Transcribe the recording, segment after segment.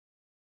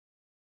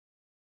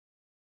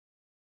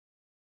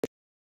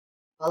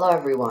Hello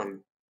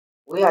everyone,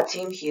 we are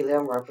Team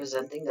Helium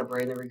representing the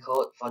BRAINERY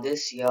code for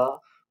this year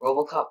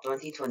RoboCup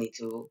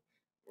 2022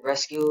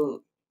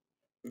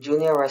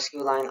 Junior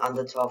Rescue Line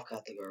Under 12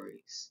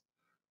 categories.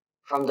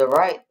 From the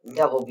right,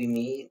 that will be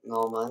me,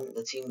 Norman,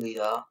 the team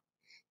leader.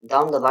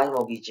 Down the line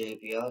will be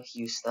Javier,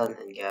 Houston,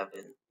 and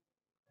Gavin.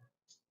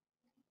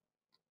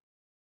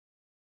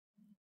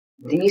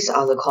 These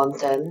are the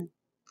content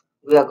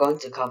we are going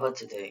to cover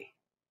today.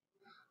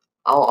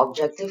 Our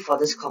objective for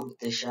this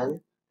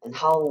competition and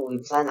how we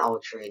plan our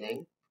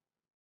training,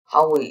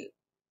 how we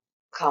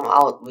come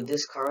out with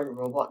this current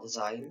robot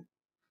design,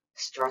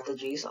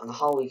 strategies on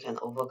how we can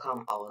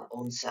overcome our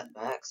own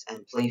setbacks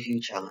and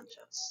playfield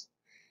challenges.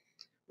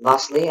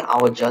 Lastly,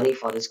 our journey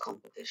for this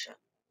competition.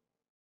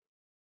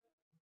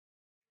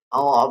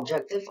 Our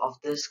objective of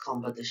this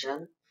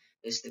competition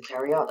is to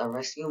carry out a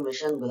rescue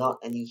mission without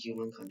any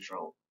human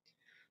control.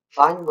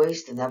 Find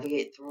ways to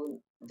navigate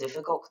through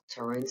difficult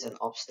terrains and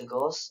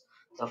obstacles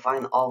to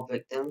find all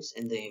victims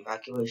in the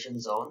evacuation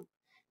zone.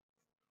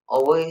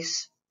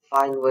 Always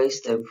find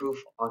ways to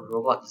improve on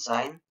robot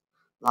design.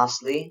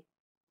 Lastly,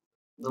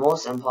 the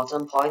most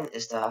important point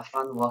is to have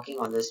fun working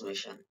on this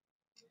mission.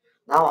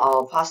 Now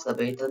I'll pass the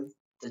baton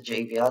to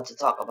Javier to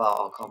talk about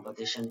our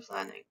competition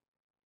planning.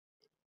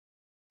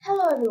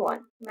 Hello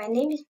everyone, my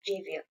name is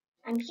Javier.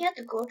 I'm here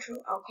to go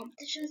through our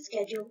competition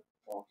schedule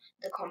for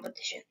the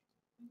competition.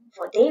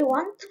 For day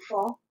 1 to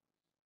 4,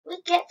 we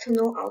get to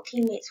know our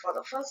teammates for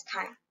the first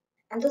time,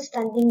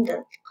 understanding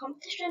the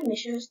competition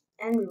missions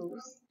and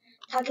rules,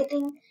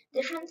 targeting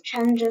different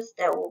challenges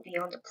that will be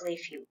on the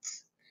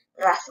playfields.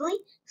 Lastly,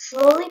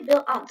 slowly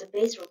build up the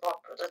base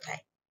robot prototype.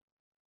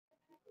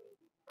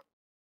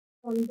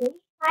 From day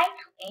 5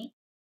 to 8,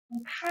 we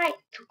tried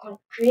to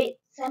create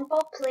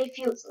sample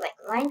playfields like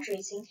line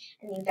tracing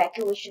and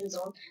evacuation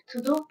zone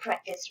to do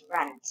practice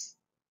runs,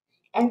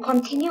 and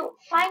continue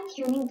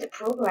fine-tuning the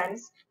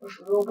programs with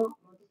robot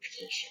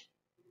modifications.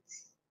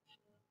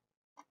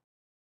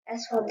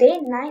 As for day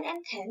 9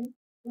 and 10,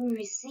 we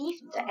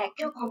received the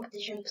actual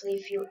competition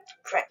playfield to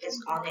practice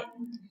on it,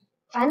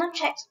 final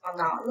checks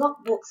on our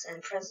logbooks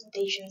and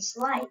presentation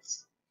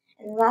slides,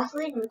 and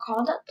lastly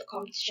recorded the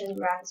competition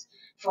runs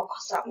for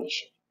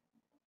submission.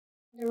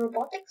 The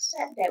robotics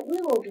set that we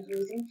will be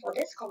using for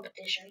this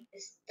competition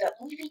is the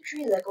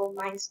𝑹𝒐𝒃𝒐𝒏𝒄𝒂𝒑𝒐𝒓𝒆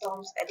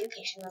Mindstorms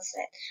educational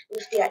set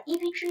with their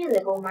𝑹𝒐𝒃𝒐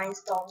LEGO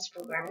Mindstorms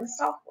programming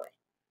software.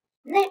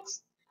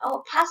 Next, I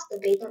will pass the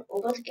baton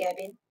over to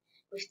Gavin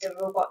with the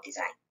robot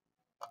design.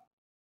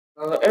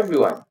 Hello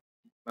everyone,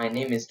 my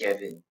name is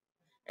Gavin,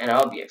 and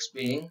I'll be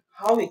explaining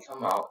how we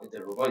come out with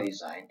the robot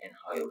design and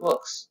how it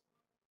works.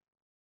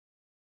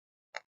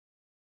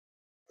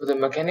 For the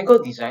mechanical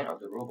design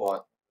of the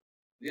robot,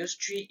 we use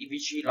 3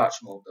 𝗍𝒑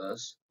large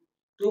motors,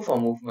 2 for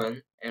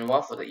movement and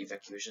 1 for the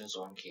evacuation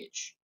zone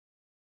cage.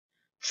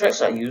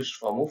 Tracks are used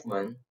for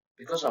movement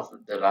because of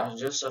the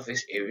larger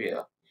surface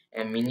area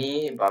and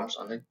many bumps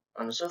on the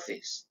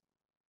surface.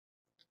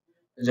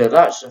 With the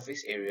large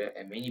surface area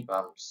and many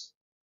bumps,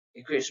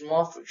 it creates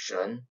more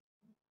friction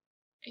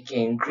and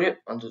can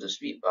grip onto the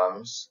speed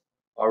bumps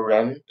or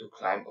ram to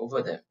climb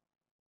over them.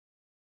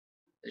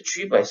 The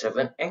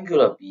 3x7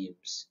 angular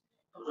beams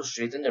help to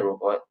straighten the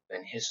robot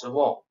when it hits the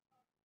wall.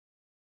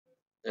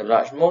 The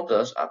large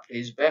motors are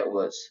placed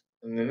backwards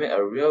to mimic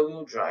a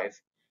rear-wheel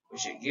drive,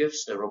 which it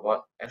gives the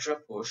robot extra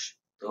push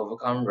to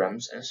overcome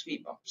ramps and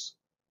speed bumps.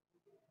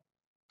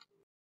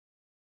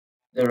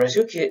 The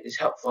rescue kit is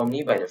held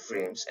firmly by the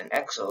frames and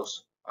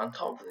axles on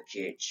top of the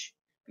cage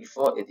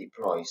before it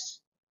deploys.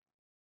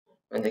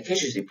 When the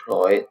cage is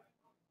deployed,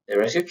 the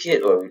rescue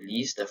kit will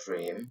release the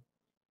frame,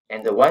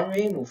 and the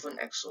one-way movement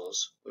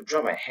axles will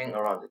drop and hang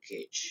around the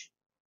cage.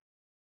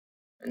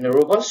 When the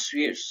robot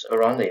sweeps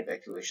around the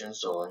evacuation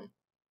zone,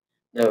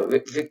 the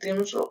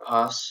victims will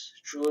pass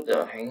through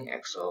the hanging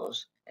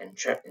axles and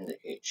trap in the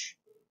cage.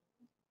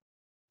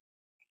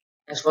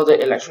 As for the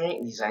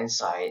electronic design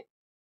side,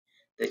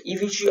 the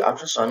𝗍𝒑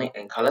ultrasonic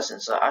and color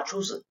sensor are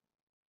chosen.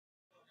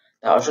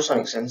 The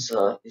ultrasonic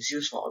sensor is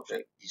used for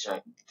object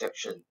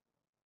detection.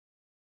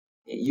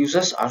 It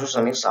uses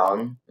ultrasonic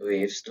sound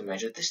waves to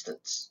measure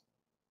distance.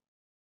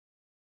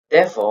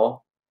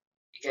 Therefore,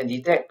 it can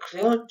detect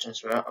clear,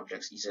 transparent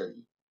objects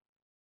easily.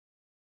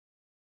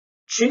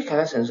 3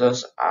 color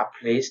sensors are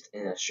placed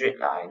in a straight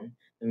line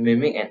to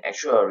mimic an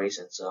actual array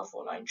sensor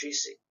for line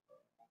tracing.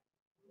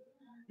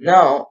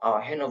 Now,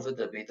 I'll hand over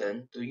the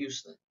baton to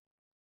Houston.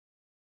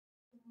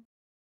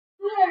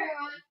 Hello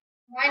everyone,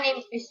 my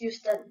name is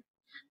Houston.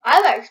 I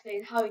will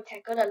explain how we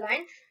tackle the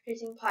line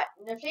tracing part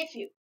in the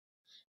playfield.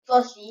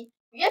 Firstly,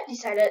 we have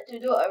decided to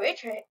do array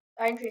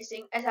line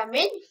tracing as our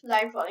main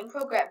line following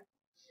program.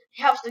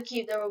 It helps to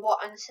keep the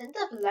robot on the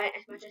center of the line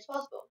as much as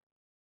possible.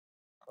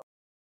 The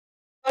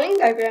following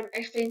diagram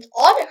explains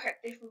all the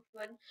corrective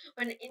movement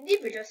when the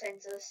individual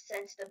sensor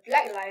sense the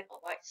black line or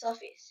white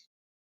surface.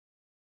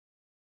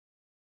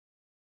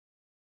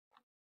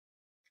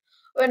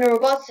 When the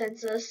robot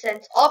sensor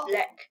sense all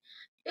black,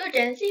 it will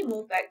gently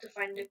move back to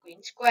find the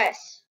green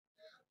squares.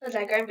 The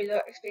diagram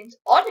below explains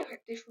all the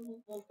corrective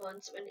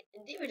movements when the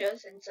individual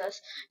sensors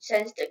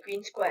sense the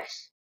green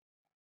squares.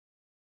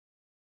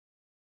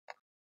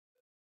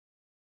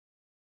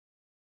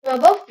 The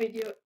above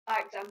video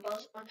are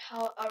examples on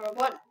how a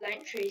robot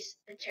line trace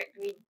and check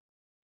green.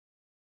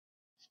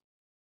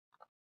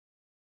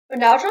 When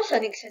the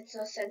ultrasonic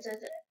sensor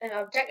senses an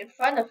object in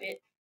front of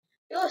it,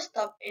 it will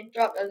stop and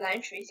interrupt the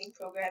line tracing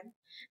program,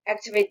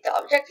 activate the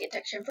object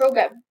detection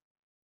program.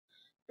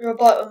 The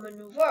robot will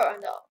maneuver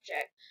around the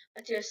object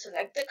until the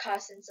selected color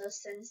sensor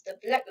senses the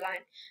black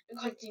line and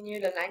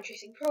continue the line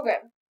tracing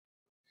program.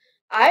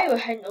 I will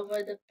hand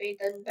over the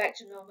baton back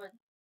to Norman.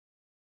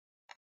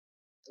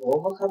 To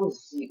overcome the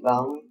speed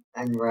bump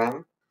and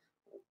ramp,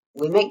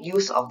 we make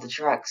use of the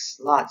track's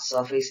large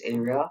surface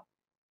area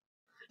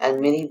and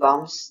mini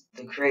bumps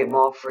to create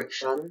more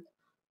friction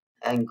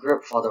and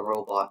grip for the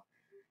robot.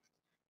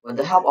 With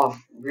the help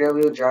of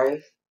rear-wheel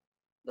drive,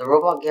 the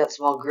robot gets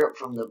more grip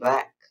from the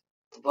back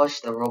to push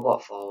the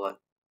robot forward.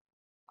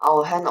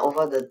 I'll hand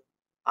over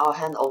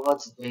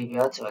to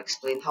Xavier to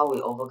explain how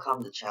we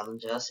overcome the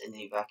challenges in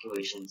the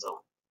evacuation zone.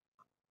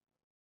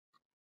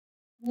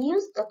 We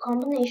use the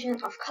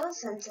combination of color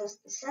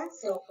sensors to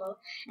sense silver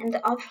and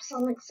the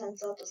ultrasonic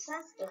sensor to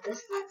sense the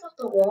distance of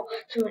the wall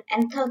to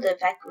enter the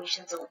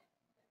evacuation zone.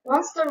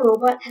 Once the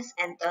robot has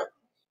entered,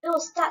 it will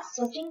start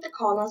searching the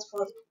corners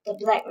for the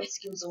black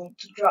rescue zone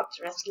to drop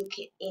the rescue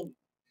kit in.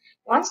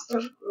 Once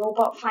the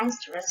robot finds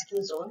the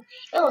rescue zone,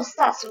 it will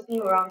start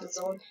sweeping around the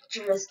zone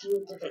to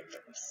rescue the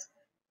victims.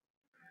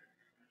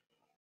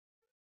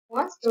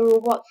 Once the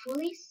robot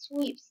fully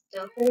sweeps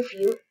the whole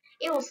field,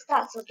 it will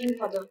start searching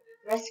for the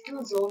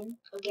rescue zone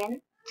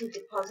again to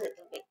deposit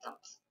the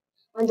victims.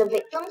 When the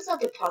victims are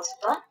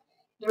deposited,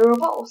 the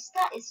robot will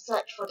start its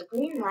search for the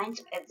green line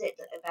to exit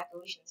the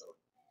evacuation zone.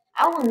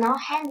 I will now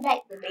hand back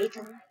the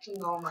baton to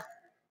Norman.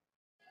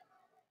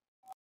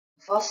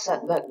 The first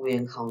setback we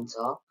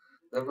encounter,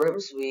 the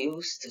rims we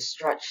used to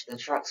stretch the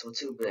tracks were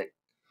too big.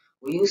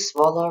 We use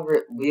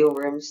smaller wheel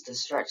rims to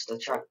stretch the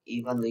track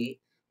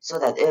evenly so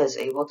that it is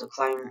able to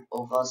climb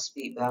over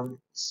speed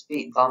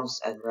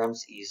bumps and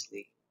ramps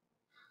easily.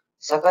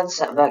 Second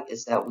setback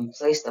is that we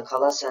placed the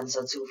color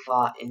sensor too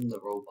far in the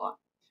robot.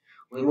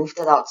 We moved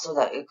it out so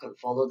that it could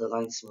follow the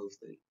line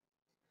smoothly.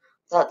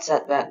 Third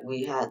setback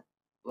we had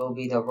will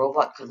be the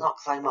robot could not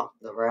climb up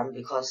the ramp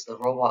because the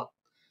robot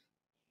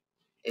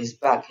is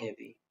back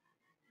heavy.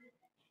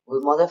 We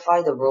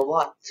modify the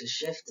robot to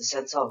shift the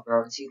center of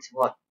gravity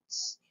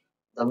towards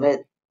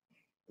the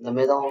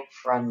middle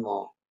front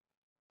more.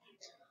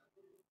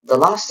 The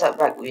last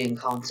setback we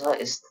encounter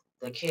is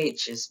the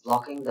cage is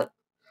blocking the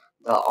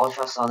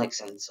ultrasonic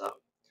sensor.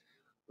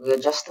 We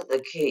adjusted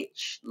the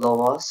cage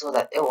lower so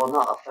that it will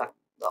not affect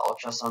the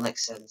ultrasonic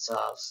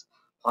sensor's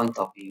point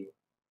of view.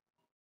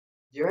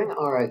 During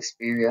our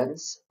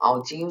experience,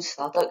 our team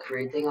started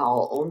creating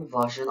our own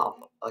version of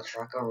a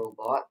tracker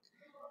robot,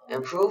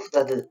 improved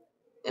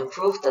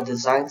the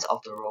designs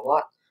of the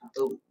robot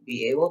to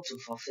be able to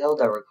fulfill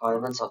the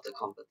requirements of the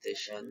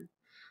competition,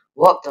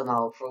 worked on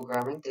our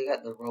programming to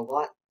get the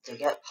robot to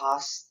get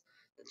past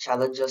the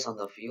challenges on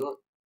the field,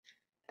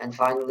 and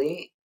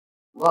finally,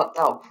 worked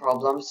out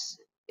problems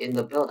in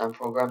the build and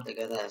program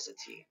together as a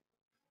team.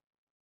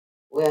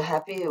 We are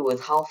happy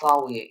with how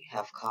far we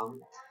have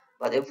come,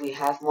 but if we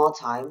have more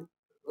time,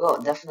 we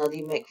will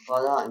definitely make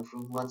further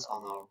improvements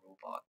on our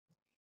robot.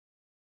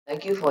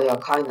 Thank you for your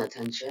kind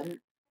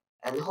attention,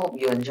 and hope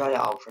you enjoy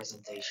our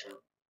presentation.